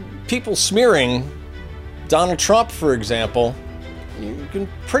see people smearing Donald Trump, for example, you can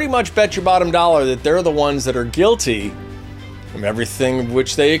pretty much bet your bottom dollar that they're the ones that are guilty from everything of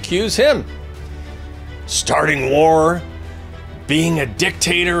which they accuse him. Starting war, being a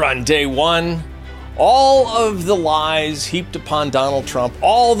dictator on day one, all of the lies heaped upon Donald Trump,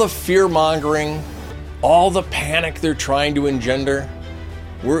 all the fear-mongering, all the panic they're trying to engender.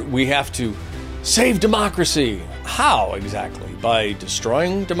 We have to save democracy. How exactly? By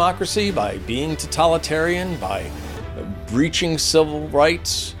destroying democracy? By being totalitarian? By breaching civil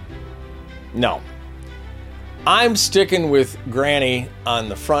rights? No. I'm sticking with Granny on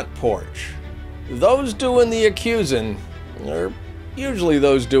the front porch. Those doing the accusing are usually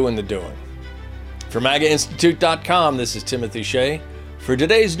those doing the doing. For MAGAInstitute.com, this is Timothy Shea. For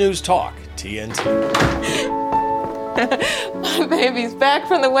today's News Talk, TNT. My baby's back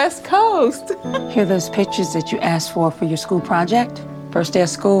from the West Coast. Here are those pictures that you asked for your school project? First day of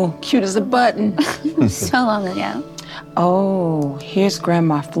school, cute as a button. So long ago. Oh, here's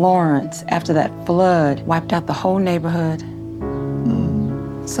Grandma Florence after that flood wiped out the whole neighborhood.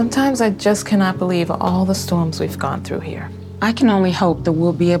 Sometimes I just cannot believe all the storms we've gone through here. I can only hope that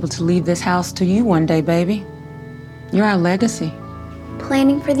we'll be able to leave this house to you one day, baby. You're our legacy.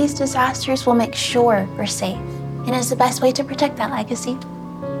 Planning for these disasters will make sure we're safe, and is the best way to protect that legacy.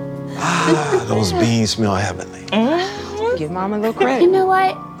 Those beans smell heavenly. Give Mom a little credit. You know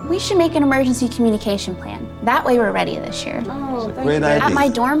what? We should make an emergency communication plan. That way we're ready this year. Oh, Great idea. At my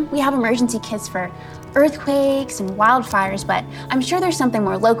dorm, we have emergency kits for earthquakes and wildfires, but I'm sure there's something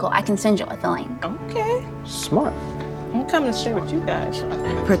more local I can send you with the link. Okay. Smart. I'm coming to share with you guys.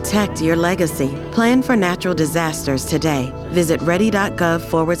 Protect your legacy. Plan for natural disasters today. Visit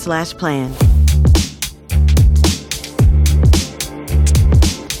ready.gov/plan.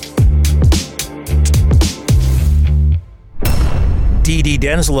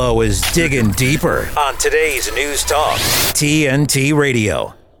 Denslow is digging deeper on today's News Talk, TNT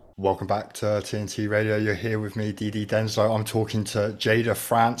Radio. Welcome back to TNT Radio. You're here with me, Denslow. I'm talking to Jayda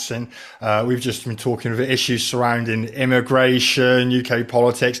Fransen. We've just been talking about issues surrounding immigration, UK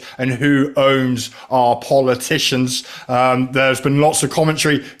politics, and who owns our politicians. There's been lots of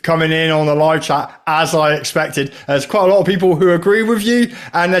commentary coming in on the live chat, as I expected. There's quite a lot of people who agree with you,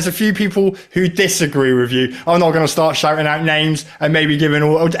 and there's a few people who disagree with you. I'm not going to start shouting out names and maybe giving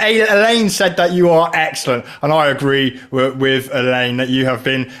all... Elaine said that you are excellent, and I agree with Elaine that you have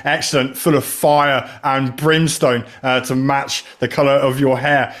been excellent, full of fire and brimstone to match the color of your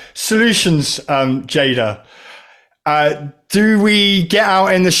hair. Solutions, Jayda. Do we get out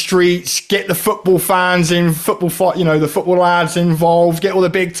in the streets, get the football fans in, the football lads involved, get all the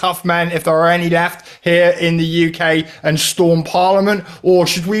big tough men, if there are any left here in the UK, and storm Parliament? Or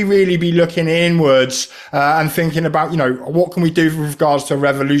should we really be looking inwards and thinking about, what can we do with regards to a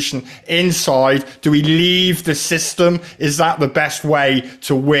revolution inside? Do we leave the system? Is that the best way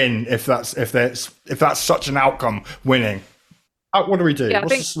to win if that's such an outcome, winning? What do we do?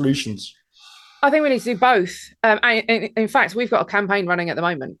 What's the solutions? I think we need to do both. In fact, we've got a campaign running at the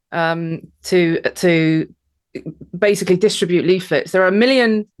moment to basically distribute leaflets. There are 1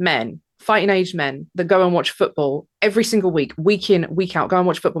 million men, fighting age men, that go and watch football every single week, week in, week out, go and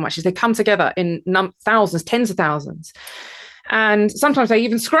watch football matches. They come together in thousands, tens of thousands. And sometimes they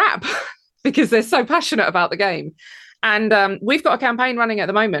even scrap because they're so passionate about the game. And we've got a campaign running at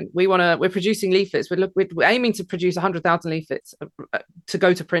the moment. We're producing leaflets. We're aiming to produce 100,000 leaflets to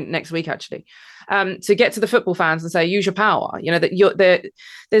go to print next week, actually, to get to the football fans and say, use your power. These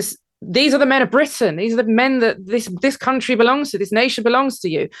are the men of Britain. These are the men that this country belongs to. This nation belongs to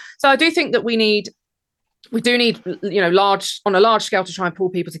you. So I do think that we need we do need, on a large scale to try and pull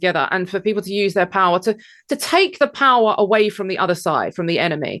people together and for people to use their power to take the power away from the other side, from the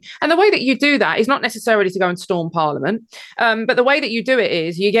enemy. And the way that you do that is not necessarily to go and storm Parliament, but the way that you do it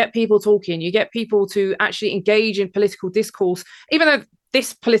is you get people talking, you get people to actually engage in political discourse, even though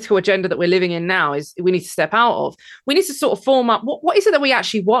this political agenda that we're living in now is we need to step out of. We need to sort of form up what is it that we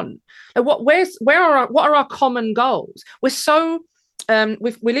actually want? What are our common goals? We're so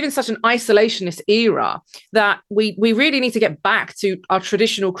we live in such an isolationist era that we really need to get back to our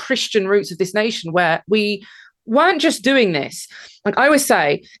traditional Christian roots of this nation, where we weren't just doing this. Like I always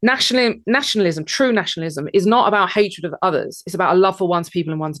say, nationalism, true nationalism, is not about hatred of others. It's about a love for one's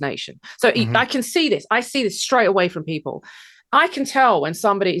people and one's nation. So I can see this. I see this straight away from people. I can tell when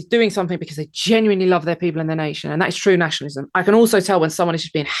somebody is doing something because they genuinely love their people and their nation, and that is true nationalism. I can also tell when someone is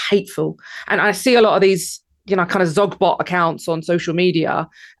just being hateful. And I see a lot of these kind of Zogbot accounts on social media,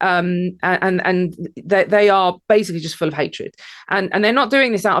 and they are basically just full of hatred, and they're not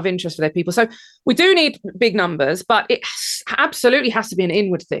doing this out of interest for their people. So we do need big numbers, but it absolutely has to be an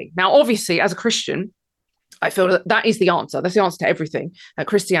inward thing. Now, obviously, as a Christian, I feel that is the answer. That's the answer to everything,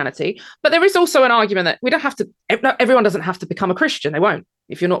 Christianity. But there is also an argument that we don't have to. Everyone doesn't have to become a Christian. They won't.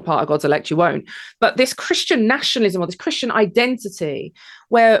 If you're not part of God's elect, you won't. But this Christian nationalism or this Christian identity,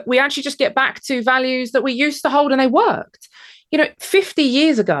 where we actually just get back to values that we used to hold and they worked. 50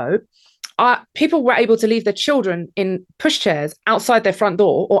 years ago, people were able to leave their children in pushchairs outside their front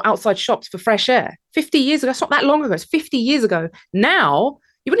door or outside shops for fresh air. 50 years ago, that's not that long ago. It's 50 years ago. Now,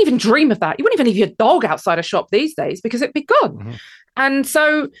 you wouldn't even dream of that. You wouldn't even leave your dog outside a shop these days because it'd be gone. Mm-hmm. And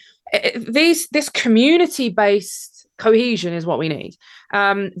so this community-based cohesion is what we need.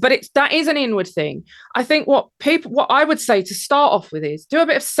 But that is an inward thing. I think what I would say to start off with is do a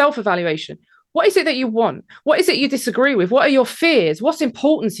bit of self-evaluation. What is it that you want? What is it you disagree with? What are your fears? What's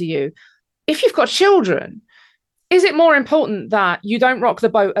important to you? If you've got children, is it more important that you don't rock the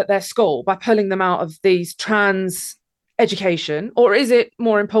boat at their school by pulling them out of these trans education? Or is it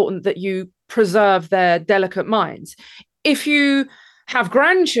more important that you preserve their delicate minds? If you have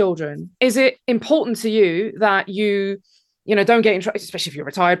grandchildren, is it important to you that you don't get in trouble, especially if you're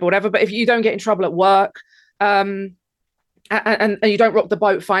retired or whatever, but if you don't get in trouble at work, and you don't rock the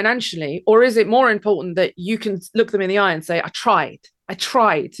boat financially? Or is it more important that you can look them in the eye and say, I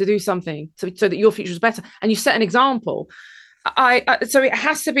tried to do something so that your future is better, and you set an example? So it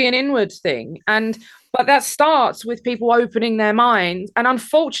has to be an inward thing, but that starts with people opening their minds. And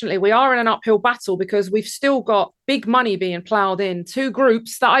unfortunately, we are in an uphill battle because we've still got big money being ploughed in to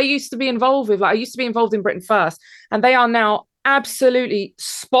groups that I used to be involved with. Like I used to be involved in Britain First, and they are now absolutely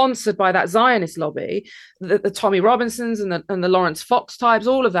sponsored by that Zionist lobby, the Tommy Robinsons and the Lawrence Fox types,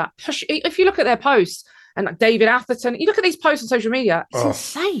 all of that. If you look at their posts, and like David Atherton, you look at these posts on social media, it's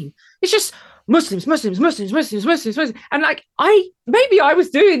insane. It's just Muslims. And like, maybe I was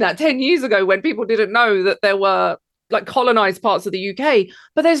doing that 10 years ago when people didn't know that there were like colonized parts of the UK,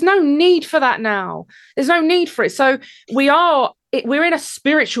 but there's no need for that now. There's no need for it. So we're in a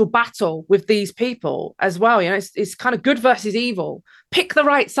spiritual battle with these people as well. It's kind of good versus evil. Pick the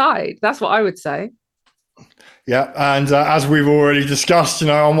right side. That's what I would say. Yeah, and as we've already discussed,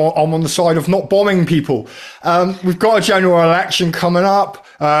 I'm on the side of not bombing people. We've got a general election coming up.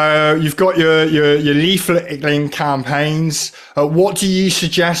 You've got your leafleting campaigns. What do you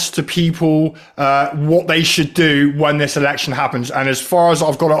suggest to people what they should do when this election happens? And as far as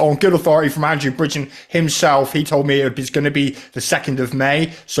I've got it on good authority from Andrew Bridgen himself, he told me it's going to be the 2nd of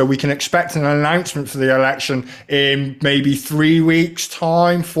May. So we can expect an announcement for the election in maybe 3 weeks'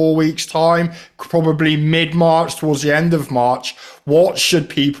 time, 4 weeks' time, probably mid-March, towards the end of March. What should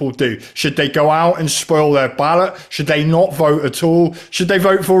people do? Should they go out and spoil their ballot? Should they not vote at all? Should they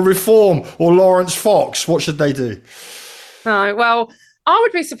vote for Reform or Lawrence Fox? What should they do? Well, I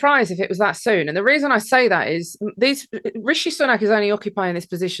would be surprised if it was that soon. And the reason I say that is Rishi Sunak is only occupying this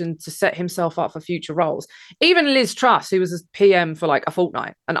position to set himself up for future roles. Even Liz Truss, who was a PM for like a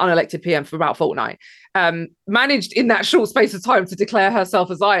fortnight, an unelected PM for about a fortnight, managed in that short space of time to declare herself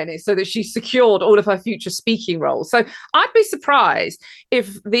a Zionist so that she secured all of her future speaking roles. So I'd be surprised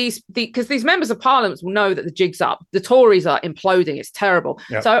if because these members of parliament will know that the jig's up. The Tories are imploding. It's terrible.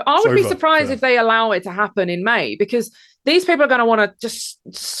 Yep, so I would be surprised if they allow it to happen in May, because these people are going to want to just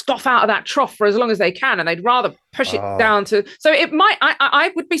scoff out of that trough for as long as they can, and they'd rather push it down to. So it might.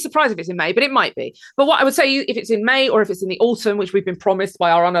 I would be surprised if it's in May, but it might be. But what I would say, if it's in May or if it's in the autumn, which we've been promised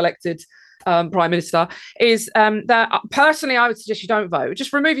by our unelected Prime Minister, is that personally I would suggest you don't vote.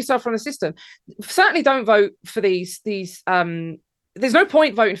 Just remove yourself from the system. Certainly don't vote for these. There's no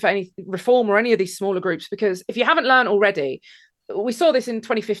point voting for any Reform or any of these smaller groups, because if you haven't learned already, we saw this in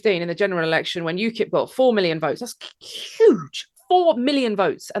 2015 in the general election when UKIP got 4 million votes. That's huge. 4 million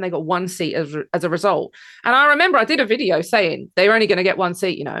votes, and they got one seat as a result. And I remember I did a video saying they were only going to get one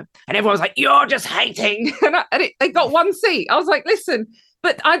seat, you know, and everyone was like, "You're just hating." And they got one seat. I was like, listen,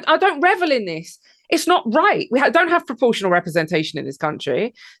 but I don't revel in this. It's not right. We don't have proportional representation in this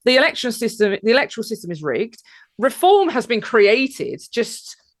country. The electoral system is rigged. Reform has been created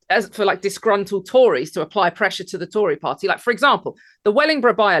just as for like disgruntled Tories to apply pressure to the Tory party. Like, for example, the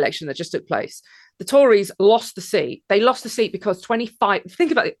Wellingborough by-election that just took place. The Tories lost the seat. They lost the seat because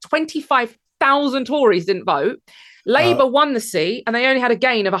 25,000 Tories didn't vote. Labour won the seat and they only had a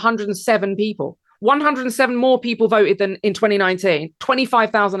gain of 107 people. 107 more people voted than in 2019,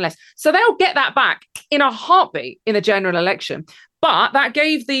 25,000 less. So they'll get that back in a heartbeat in the general election. But that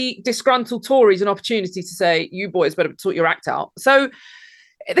gave the disgruntled Tories an opportunity to say, you boys better sort your act out. So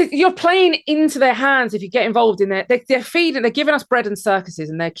you're playing into their hands if you get involved in their, they're feeding, they're giving us bread and circuses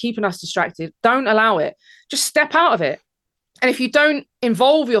and they're keeping us distracted. Don't allow it. Just step out of it. And if you don't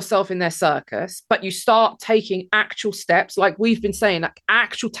involve yourself in their circus, but you start taking actual steps, like we've been saying, like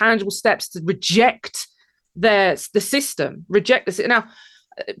actual tangible steps to reject the system, reject this. Now,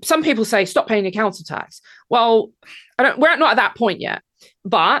 some people say, stop paying your council tax. Well, we're not at that point yet,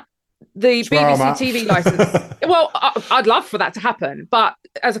 but the BBC TV license, well, I'd love for that to happen, but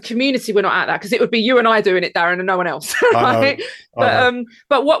as a community, we're not at that because it would be you and I doing it, Darren, and no one else. Right?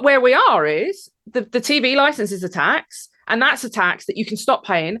 But where we are is the TV license is a tax, and that's a tax that you can stop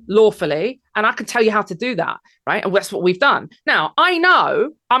paying lawfully, and I can tell you how to do that, right? And that's what we've done. Now, I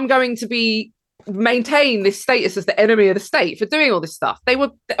know I'm going to maintain this status as the enemy of the state for doing all this stuff.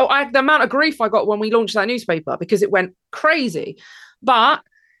 The amount of grief I got when we launched that newspaper because it went crazy, but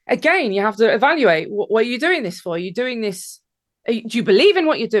again, you have to evaluate what are you doing this for? Are you doing this? Do you believe in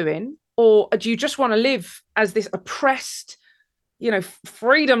what you're doing, or do you just want to live as this oppressed,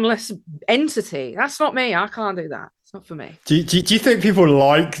 freedomless entity? That's not me. I can't do that. It's not for me. Do you think people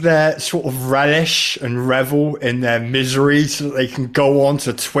like their sort of relish and revel in their misery so that they can go on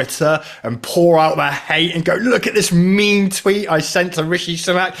to Twitter and pour out their hate and go, look at this mean tweet I sent to Rishi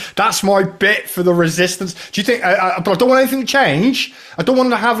Sunak. That's my bit for the resistance. Do you think, I don't want anything to change. I don't want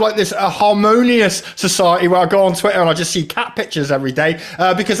to have like this harmonious society where I go on Twitter and I just see cat pictures every day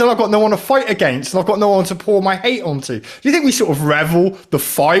because then I've got no one to fight against and I've got no one to pour my hate onto. Do you think we sort of revel the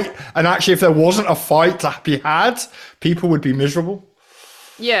fight, and actually if there wasn't a fight to be had, people would be miserable?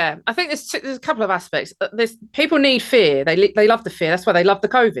 Yeah, I think there's a couple of aspects. People need fear. They love the fear. That's why they love the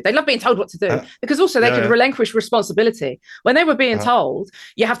COVID. They love being told what to do because also they can relinquish responsibility. When they were being told,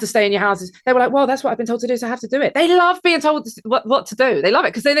 you have to stay in your houses, they were like, well, that's what I've been told to do, so I have to do it. They love being told what to do. They love it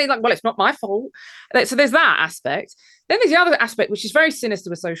because then they're like, well, it's not my fault. So there's that aspect. Then there's the other aspect, which is very sinister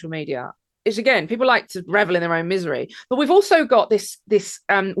with social media. Is again, people like to revel in their own misery, but we've also got this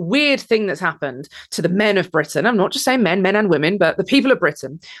weird thing that's happened to the men of Britain. I'm not just saying men and women, but the people of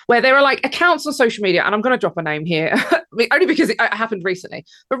Britain, where there are like accounts on social media, and I'm going to drop a name here, only because it happened recently.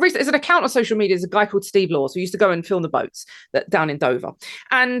 But there's an account on social media. There's a guy called Steve Laws who used to go and film the boats down in Dover,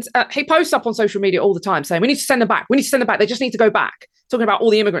 and he posts up on social media all the time saying, "We need to send them back. We need to send them back. They just need to go back." Talking about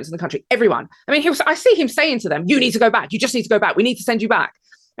all the immigrants in the country, everyone. I mean, I see him saying to them, "You need to go back. You just need to go back. We need to send you back."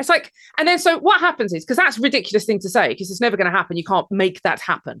 It's like, and then so what happens is, because that's a ridiculous thing to say, because it's never going to happen. You can't make that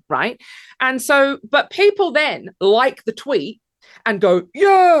happen, right? And so, but people then like the tweet and go,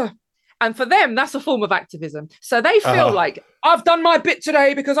 yeah. And for them, that's a form of activism. So they feel like, I've done my bit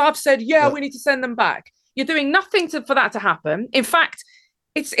today because I've said, we need to send them back. You're doing nothing for that to happen. In fact,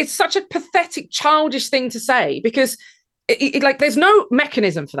 it's such a pathetic, childish thing to say because there's no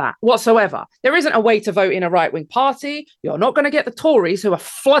mechanism for that whatsoever. There isn't a way to vote in a right-wing party. You're not going to get the Tories who are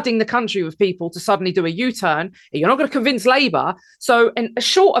flooding the country with people to suddenly do a U-turn. You're not going to convince Labour. So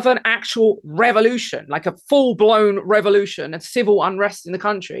short of an actual revolution, like a full-blown revolution and civil unrest in the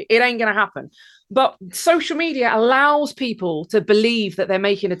country, it ain't going to happen. But social media allows people to believe that they're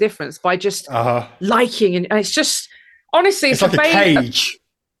making a difference by just liking. And it's just, honestly, it's like a cage.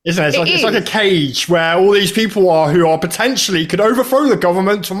 Isn't it? It's like a cage where all these people who are potentially could overthrow the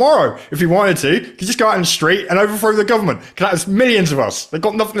government tomorrow if you wanted to. You could just go out in the street and overthrow the government. Because there's millions of us. They've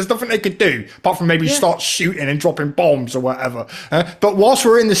got nothing. There's nothing they could do apart from maybe start shooting and dropping bombs or whatever. But whilst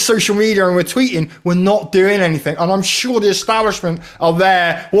we're in this social media and we're tweeting, we're not doing anything. And I'm sure the establishment are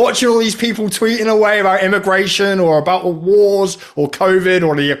there watching all these people tweeting away about immigration or about the wars or COVID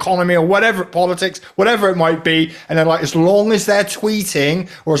or the economy or whatever, politics, whatever it might be. And they're like, as long as they're tweeting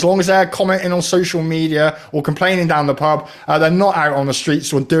or as long as they're commenting on social media or complaining down the pub, they're not out on the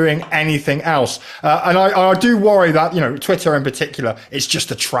streets or doing anything else. And I do worry that, Twitter in particular, it's just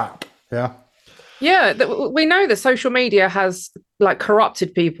a trap. Yeah. Yeah, we know that social media has like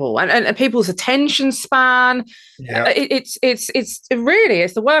corrupted people and people's attention span. Yeah. It's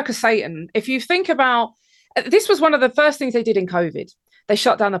the work of Satan. If you think about, this was one of the first things they did in COVID. They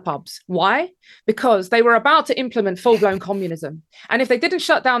shut down the pubs. Why? Because they were about to implement full-blown communism. And if they didn't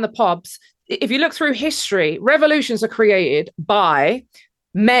shut down the pubs, if you look through history, revolutions are created by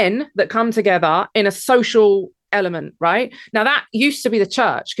men that come together in a social element, right? Now that used to be the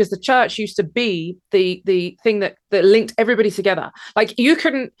church, because the church used to be the thing that linked everybody together. Like you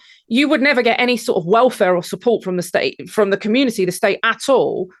would never get any sort of welfare or support from the state, from the community, the state at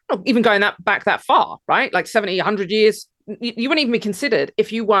all, not even going back that far, right? Like 70, 100 years, you wouldn't even be considered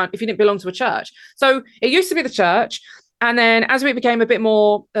if you didn't belong to a church. So it used to be the church. And then as we became a bit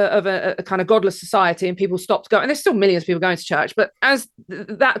more of a kind of godless society and people stopped going, and there's still millions of people going to church, but as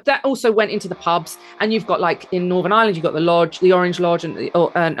that also went into the pubs, and you've got like in Northern Ireland, you've got the Lodge, the Orange Lodge and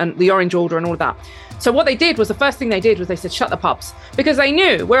the Orange Order and all of that. So what they did was, the first thing they did was they said, shut the pubs, because they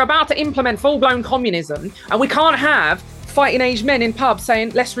knew we're about to implement full-blown communism and we can't have fighting age men in pubs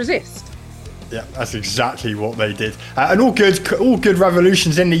saying, let's resist. Yeah, that's exactly what they did. And all good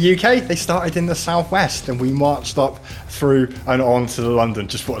revolutions in the UK, they started in the southwest, and we marched up through and on to London.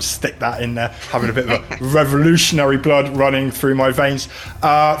 Just want to stick that in there, having a bit of a revolutionary blood running through my veins.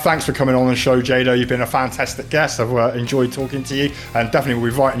 Thanks for coming on the show, Jayda. You've been a fantastic guest. I've enjoyed talking to you, and definitely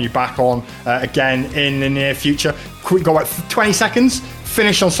we'll be inviting you back on again in the near future. Quick, got about 20 seconds.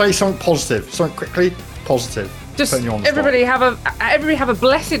 Finish on say something positive. Something quickly positive. Just everybody have a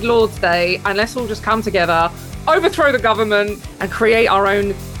blessed Lord's Day, and let's all just come together, overthrow the government, and create our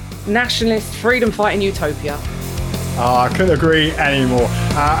own nationalist freedom-fighting utopia. I couldn't agree anymore.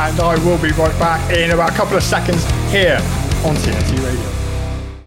 And I will be right back in about a couple of seconds here on TNT Radio.